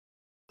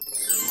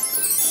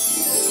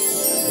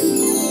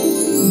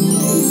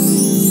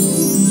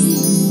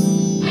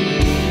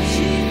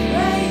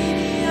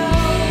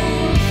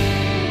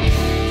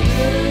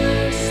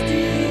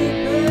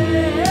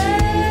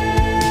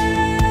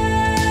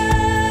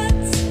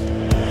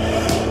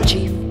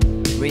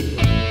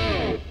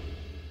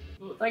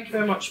thank you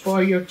very much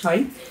for your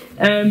time.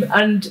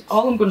 And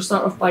all I'm going to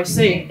start off by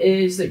saying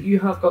is that you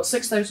have got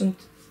 6,000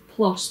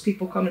 plus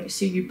people coming to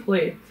see you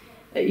play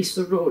at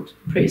Easter Road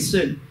pretty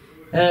soon.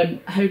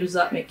 How does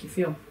that make you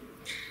feel?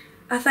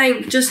 I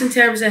think just in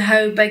terms of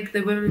how big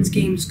the women's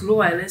game's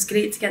growing, it's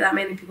great to get that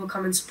many people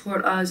come and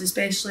support us,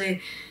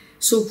 especially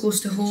so close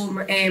to home.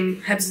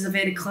 Hibs is a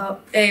very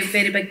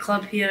big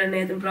club here in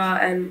Edinburgh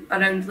and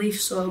around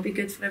Leith, so it'll be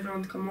good for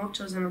everyone to come watch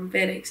us, and I'm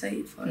very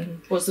excited for it.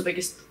 What's the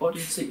biggest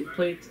audience that you've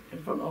played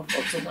in front of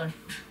up till now?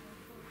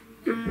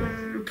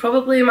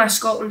 Probably my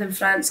Scotland and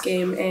France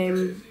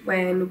game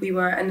when we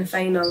were in the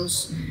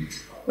finals,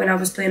 when I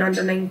was playing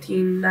under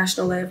 19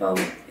 national level.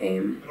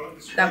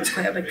 That was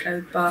quite a big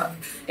crowd, but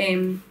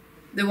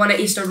the one at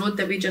Easter Road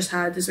that we just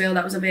had as well,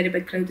 that was a very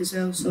big crowd as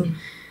well, so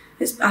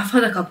I've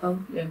had a couple.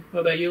 Yeah.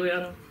 What about you,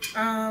 Liana?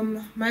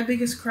 My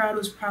biggest crowd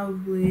was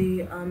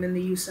probably in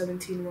the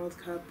U17 World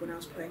Cup when I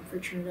was playing for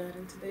Trinidad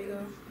and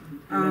Tobago.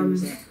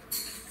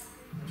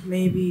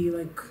 Maybe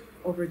like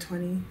over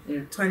 20,000.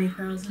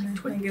 I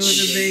think it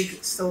was a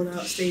big sold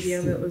out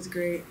stadium. It was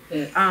great.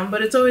 Yeah.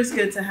 But it's always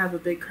good to have a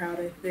big crowd,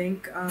 I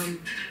think.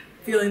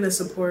 Feeling the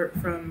support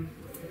from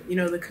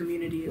the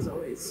community is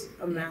always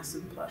a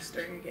massive plus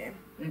during a game,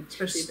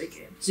 especially a big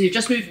game. So you've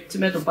just moved to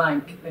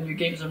Meadowbank, and your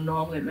games are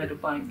normally at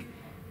Meadowbank.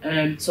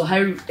 So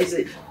how is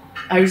it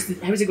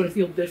going to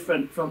feel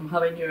different from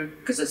having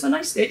because it's a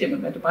nice stadium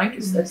at Meadowbank,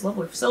 it's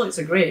lovely, facilities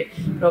are great,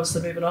 but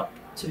obviously moving up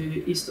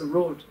to Easter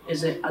Road,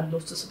 is it a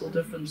noticeable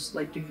difference?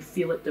 Like, do you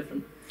feel it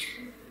different?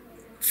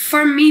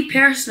 For me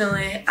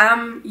personally,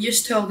 I'm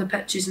used to all the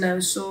pitches now,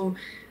 so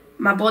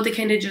my body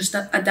kind of just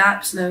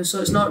adapts now,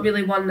 so it's not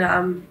really one that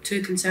I'm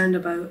too concerned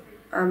about.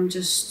 I'm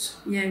just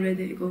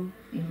ready to go.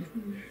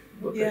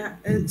 Yeah,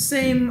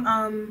 same.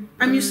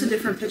 I'm used to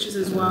different pitches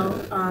as well,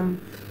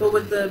 but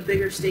with the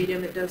bigger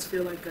stadium, it does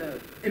feel like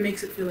it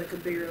makes it feel like a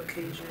bigger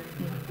occasion,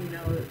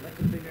 like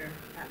a bigger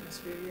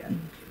atmosphere. Yeah.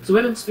 So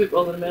women's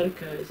football in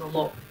America is a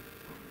lot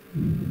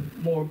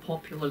more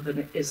popular than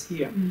it is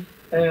here.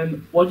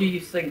 What do you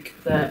think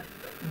that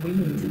we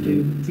need to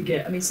do to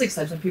get? I mean,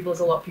 6,000 people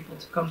is a lot of people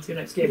to come to your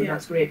next game, and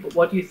that's great. But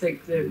what do you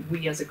think that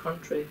we as a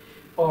country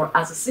or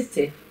as a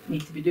city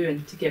need to be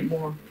doing to get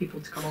more people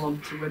to come along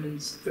to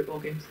women's football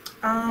games?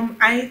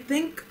 I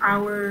think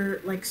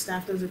our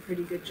staff does a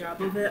pretty good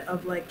job of it,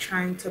 of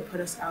trying to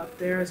put us out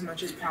there as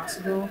much as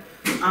possible.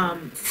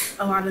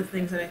 A lot of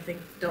things that I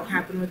think don't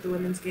happen with the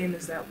women's game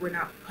is that we're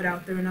not put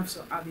out there enough.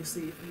 So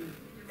obviously,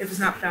 if it's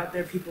not put out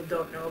there, people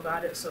don't know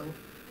about it, so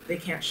they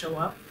can't show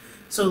up.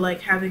 So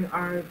having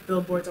our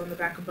billboards on the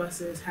back of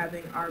buses,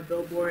 having our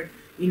billboard,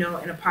 in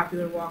a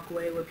popular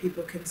walkway where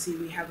people can see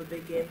we have a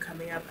big game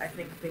coming up. I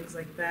think things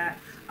like that.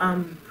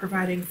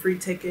 Providing free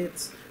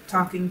tickets,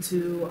 talking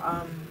to,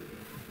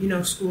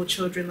 school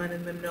children,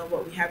 letting them know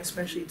what we have,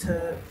 especially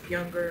to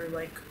younger,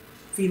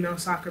 female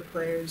soccer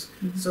players,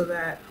 so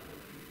that,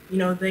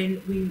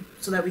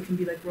 so that we can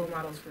be role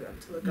models for them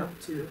to look up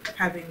to,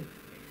 having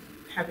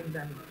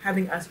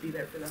us be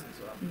there for them as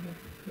well.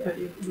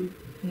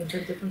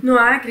 No,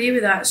 I agree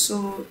with that.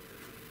 So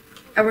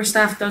our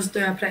staff does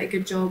do a pretty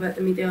good job at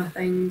the media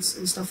things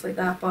and stuff like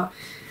that, but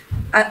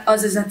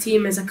us as a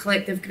team, as a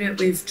collective group,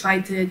 we've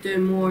tried to do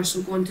more,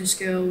 so going to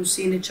schools,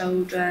 seeing the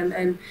children,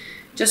 and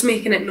just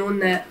making it known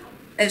that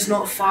it's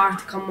not far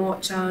to come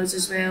watch us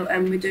as well,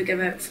 and we do give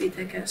out free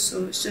tickets,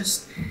 so it's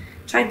just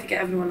trying to get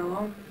everyone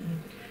along.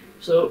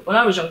 So when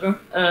I was younger,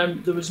 there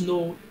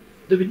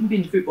wouldn't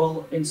be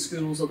football in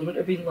schools, or there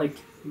wouldn't have been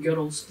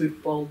girls'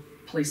 football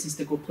places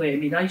to go play. I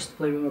mean, I used to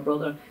play with my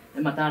brother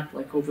and my dad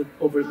over at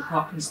the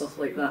park and stuff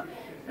like that.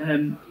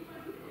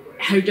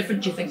 How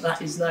different do you think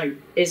that is now?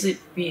 Is it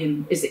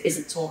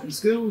taught in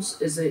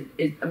schools? I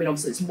mean,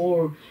 obviously it's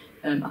more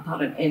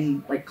apparent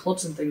in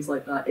clubs and things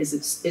like that. Is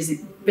it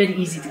very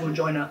easy to go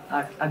join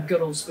a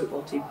girls'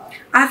 football team?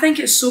 I think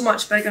it's so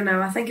much bigger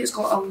now. I think it's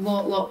got a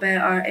lot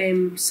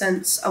better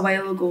since a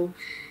while ago.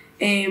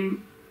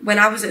 When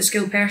I was at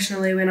school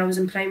personally, when I was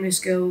in primary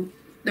school,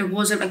 there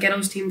wasn't a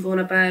girls' team going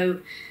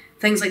about,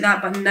 things like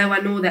that, but now I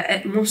know that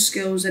at most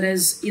schools there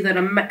is either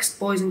a mixed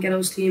boys and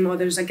girls team, or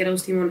there's a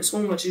girls team on its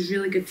own, which is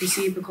really good to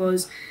see,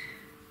 because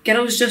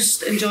girls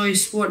just enjoy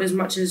sport as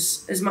much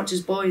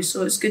as boys,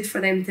 so it's good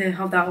for them to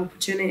have that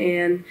opportunity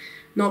and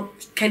not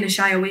kind of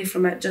shy away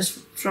from it just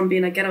from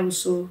being a girl.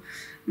 So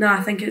no,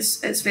 I think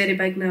it's very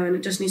big now, and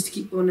it just needs to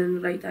keep going in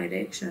the right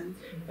direction.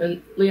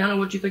 And Liana,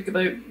 what do you think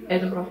about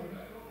Edinburgh?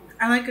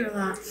 I like it a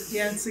lot.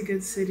 Yeah, it's a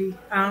good city.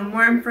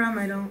 Where I'm from,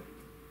 I don't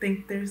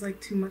think there's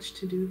too much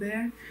to do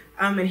there.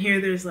 And here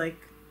there's a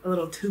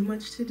little too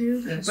much to do.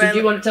 Yeah. So do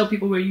you want to tell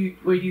people where you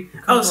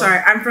come Oh, sorry.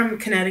 I'm from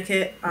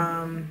Connecticut.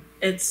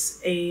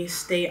 It's a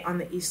state on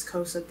the east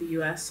coast of the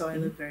U.S., so I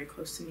live very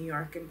close to New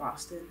York and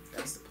Boston.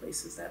 That's the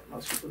places that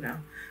most people know.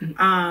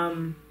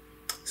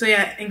 So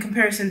yeah, in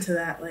comparison to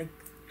that,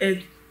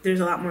 there's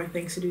a lot more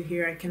things to do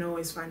here. I can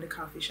always find a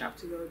coffee shop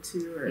to go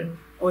to, or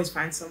always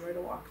find somewhere to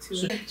walk to.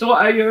 So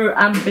what are your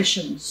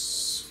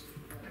ambitions?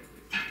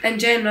 In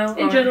general?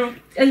 In general.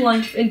 In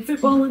life. In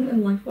football and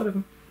in life,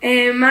 whatever.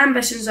 My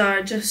ambitions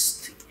are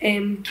just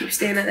keep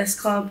staying at this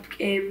club,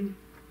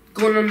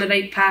 going on the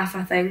right path,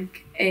 I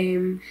think,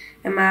 and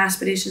my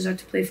aspirations are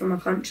to play for my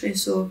country,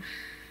 so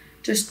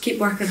just keep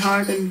working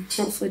hard and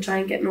hopefully try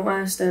and get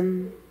noticed,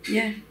 and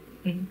yeah,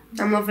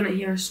 I'm loving it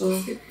here,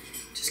 so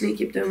just need to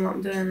keep doing what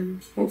I'm doing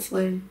and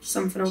hopefully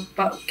something else.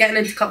 But getting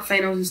into cup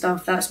finals and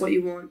stuff, that's what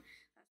you want.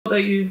 What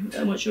about you?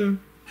 What's your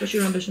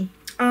ambition?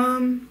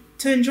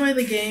 To enjoy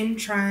the game,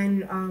 try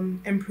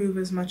and improve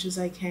as much as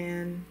I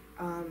can.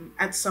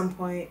 At some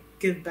point,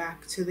 give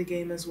back to the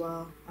game as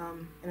well.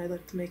 And I'd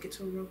like to make it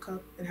to a World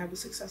Cup and have a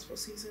successful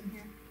season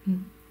here.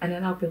 And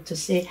then I'll be able to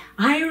say,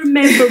 I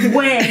remember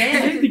when.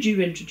 How could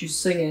you introduce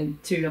singing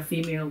to a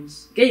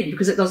female's game?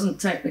 Because it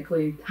doesn't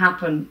technically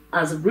happen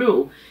as a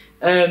rule.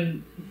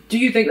 Do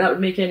you think that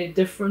would make any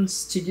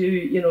difference to you?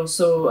 You know,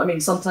 so I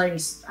mean,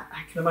 sometimes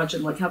I can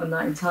imagine like having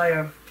that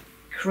entire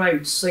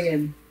crowd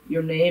singing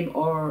your name,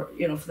 or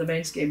you know, for the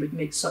men's game, would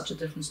make such a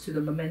difference to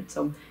the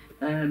momentum.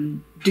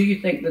 Do you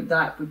think that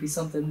that would be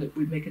something that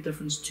would make a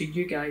difference to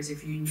you guys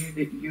if you knew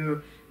that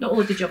you're not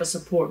only did you have a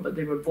support, but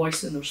they were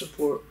voicing their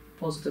support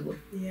positively?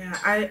 Yeah,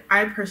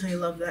 I personally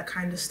love that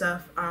kind of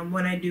stuff.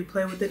 When I do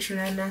play with the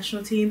Trinidad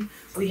national team,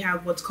 we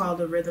have what's called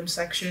a rhythm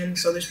section.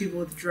 So there's people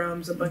with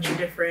drums, a bunch of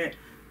different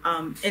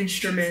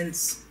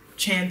instruments,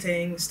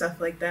 chanting, stuff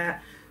like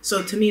that.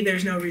 So to me,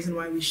 there's no reason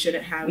why we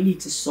shouldn't have. We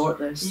need to sort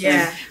this.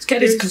 Yeah.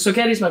 So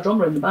Kerry's my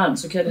drummer in the band.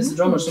 So Kerry's the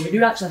drummer. So we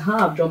do actually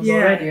have drums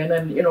already, and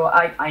then you know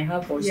I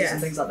have voices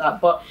and things like that.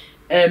 But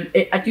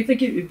I do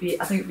think it would be.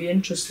 I think it'd be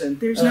interesting.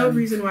 There's no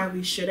reason why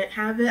we shouldn't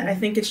have it. I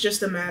think it's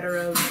just a matter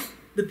of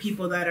the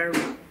people that are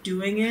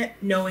doing it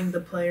knowing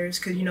the players,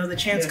 because you know the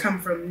chants come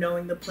from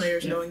knowing the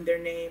players, knowing their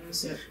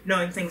names,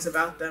 knowing things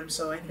about them.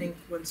 So I think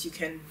once you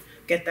can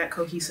get that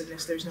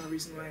cohesiveness, there's no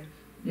reason why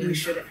we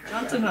shouldn't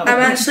have that. I'm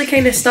actually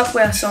kind of stuck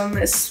with a song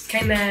that's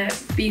kind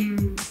of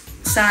been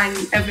sang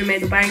every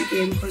Meadowbank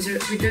game, because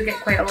we do get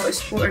quite a lot of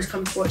supporters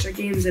come to watch our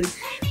games, and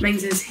mine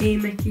is "Hey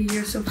Mickey,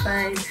 you're so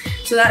fine."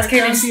 So that's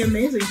kind of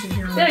amazing to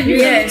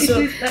hear.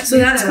 So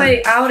that's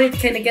quite. I already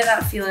kind of get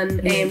that feeling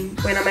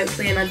when I'm out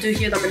playing. I do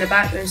hear them in the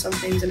background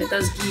sometimes, and it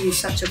does give you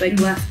such a big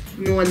lift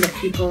knowing that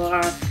people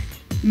are.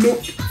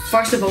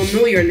 First of all,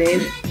 know your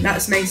name.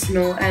 That's nice to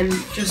know, and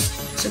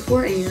just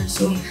supporting you.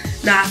 So,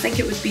 I think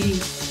it would be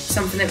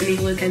something that we need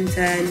to look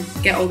into and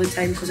get all the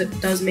time, because it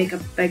does make a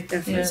big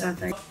difference. I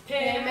think.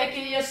 Hey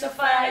Mickey, you're so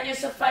fine,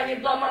 you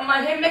blow my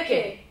mind. Hey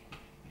Mickey,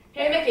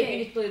 you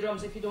need to play the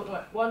drums if you don't know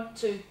it. 1,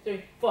 2,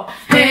 3, 4.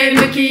 Hey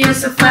Mickey, you're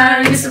so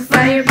fine,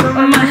 you blow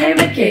my mind. Hey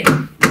Mickey,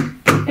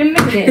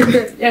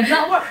 yeah,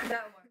 that'll work.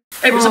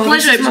 It was a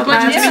pleasure. It was a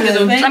pleasure to meet you,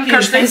 though. I'm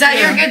Kirsty. Is that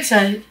your good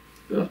side?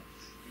 Yeah.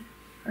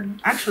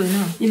 Actually,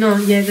 no. You know,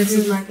 this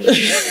is my good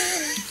side.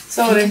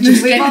 Sorry,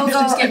 just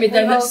get me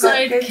down this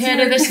side.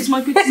 Kerry, this is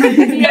my good side.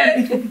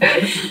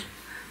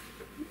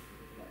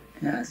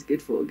 Yeah, that's a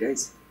good photo,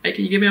 guys. Right,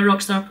 can you give me a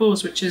rock star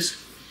pose, which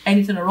is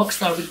anything a rock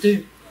star would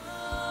do?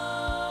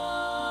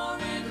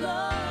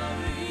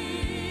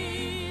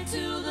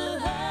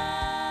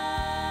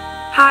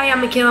 Hi, I'm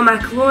Michaela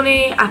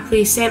McAlonie. I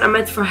play centre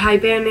mid for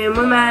Hibernian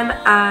Women,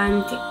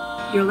 and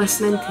you're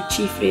listening to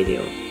Chief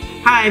Radio.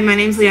 Hi, my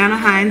name's Liana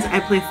Hinds. I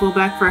play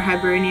fullback for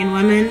Hibernian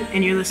Women,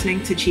 and you're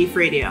listening to Chief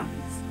Radio.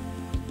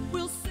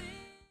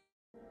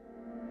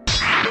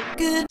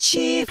 Good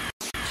Chief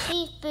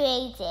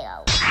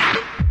Radio.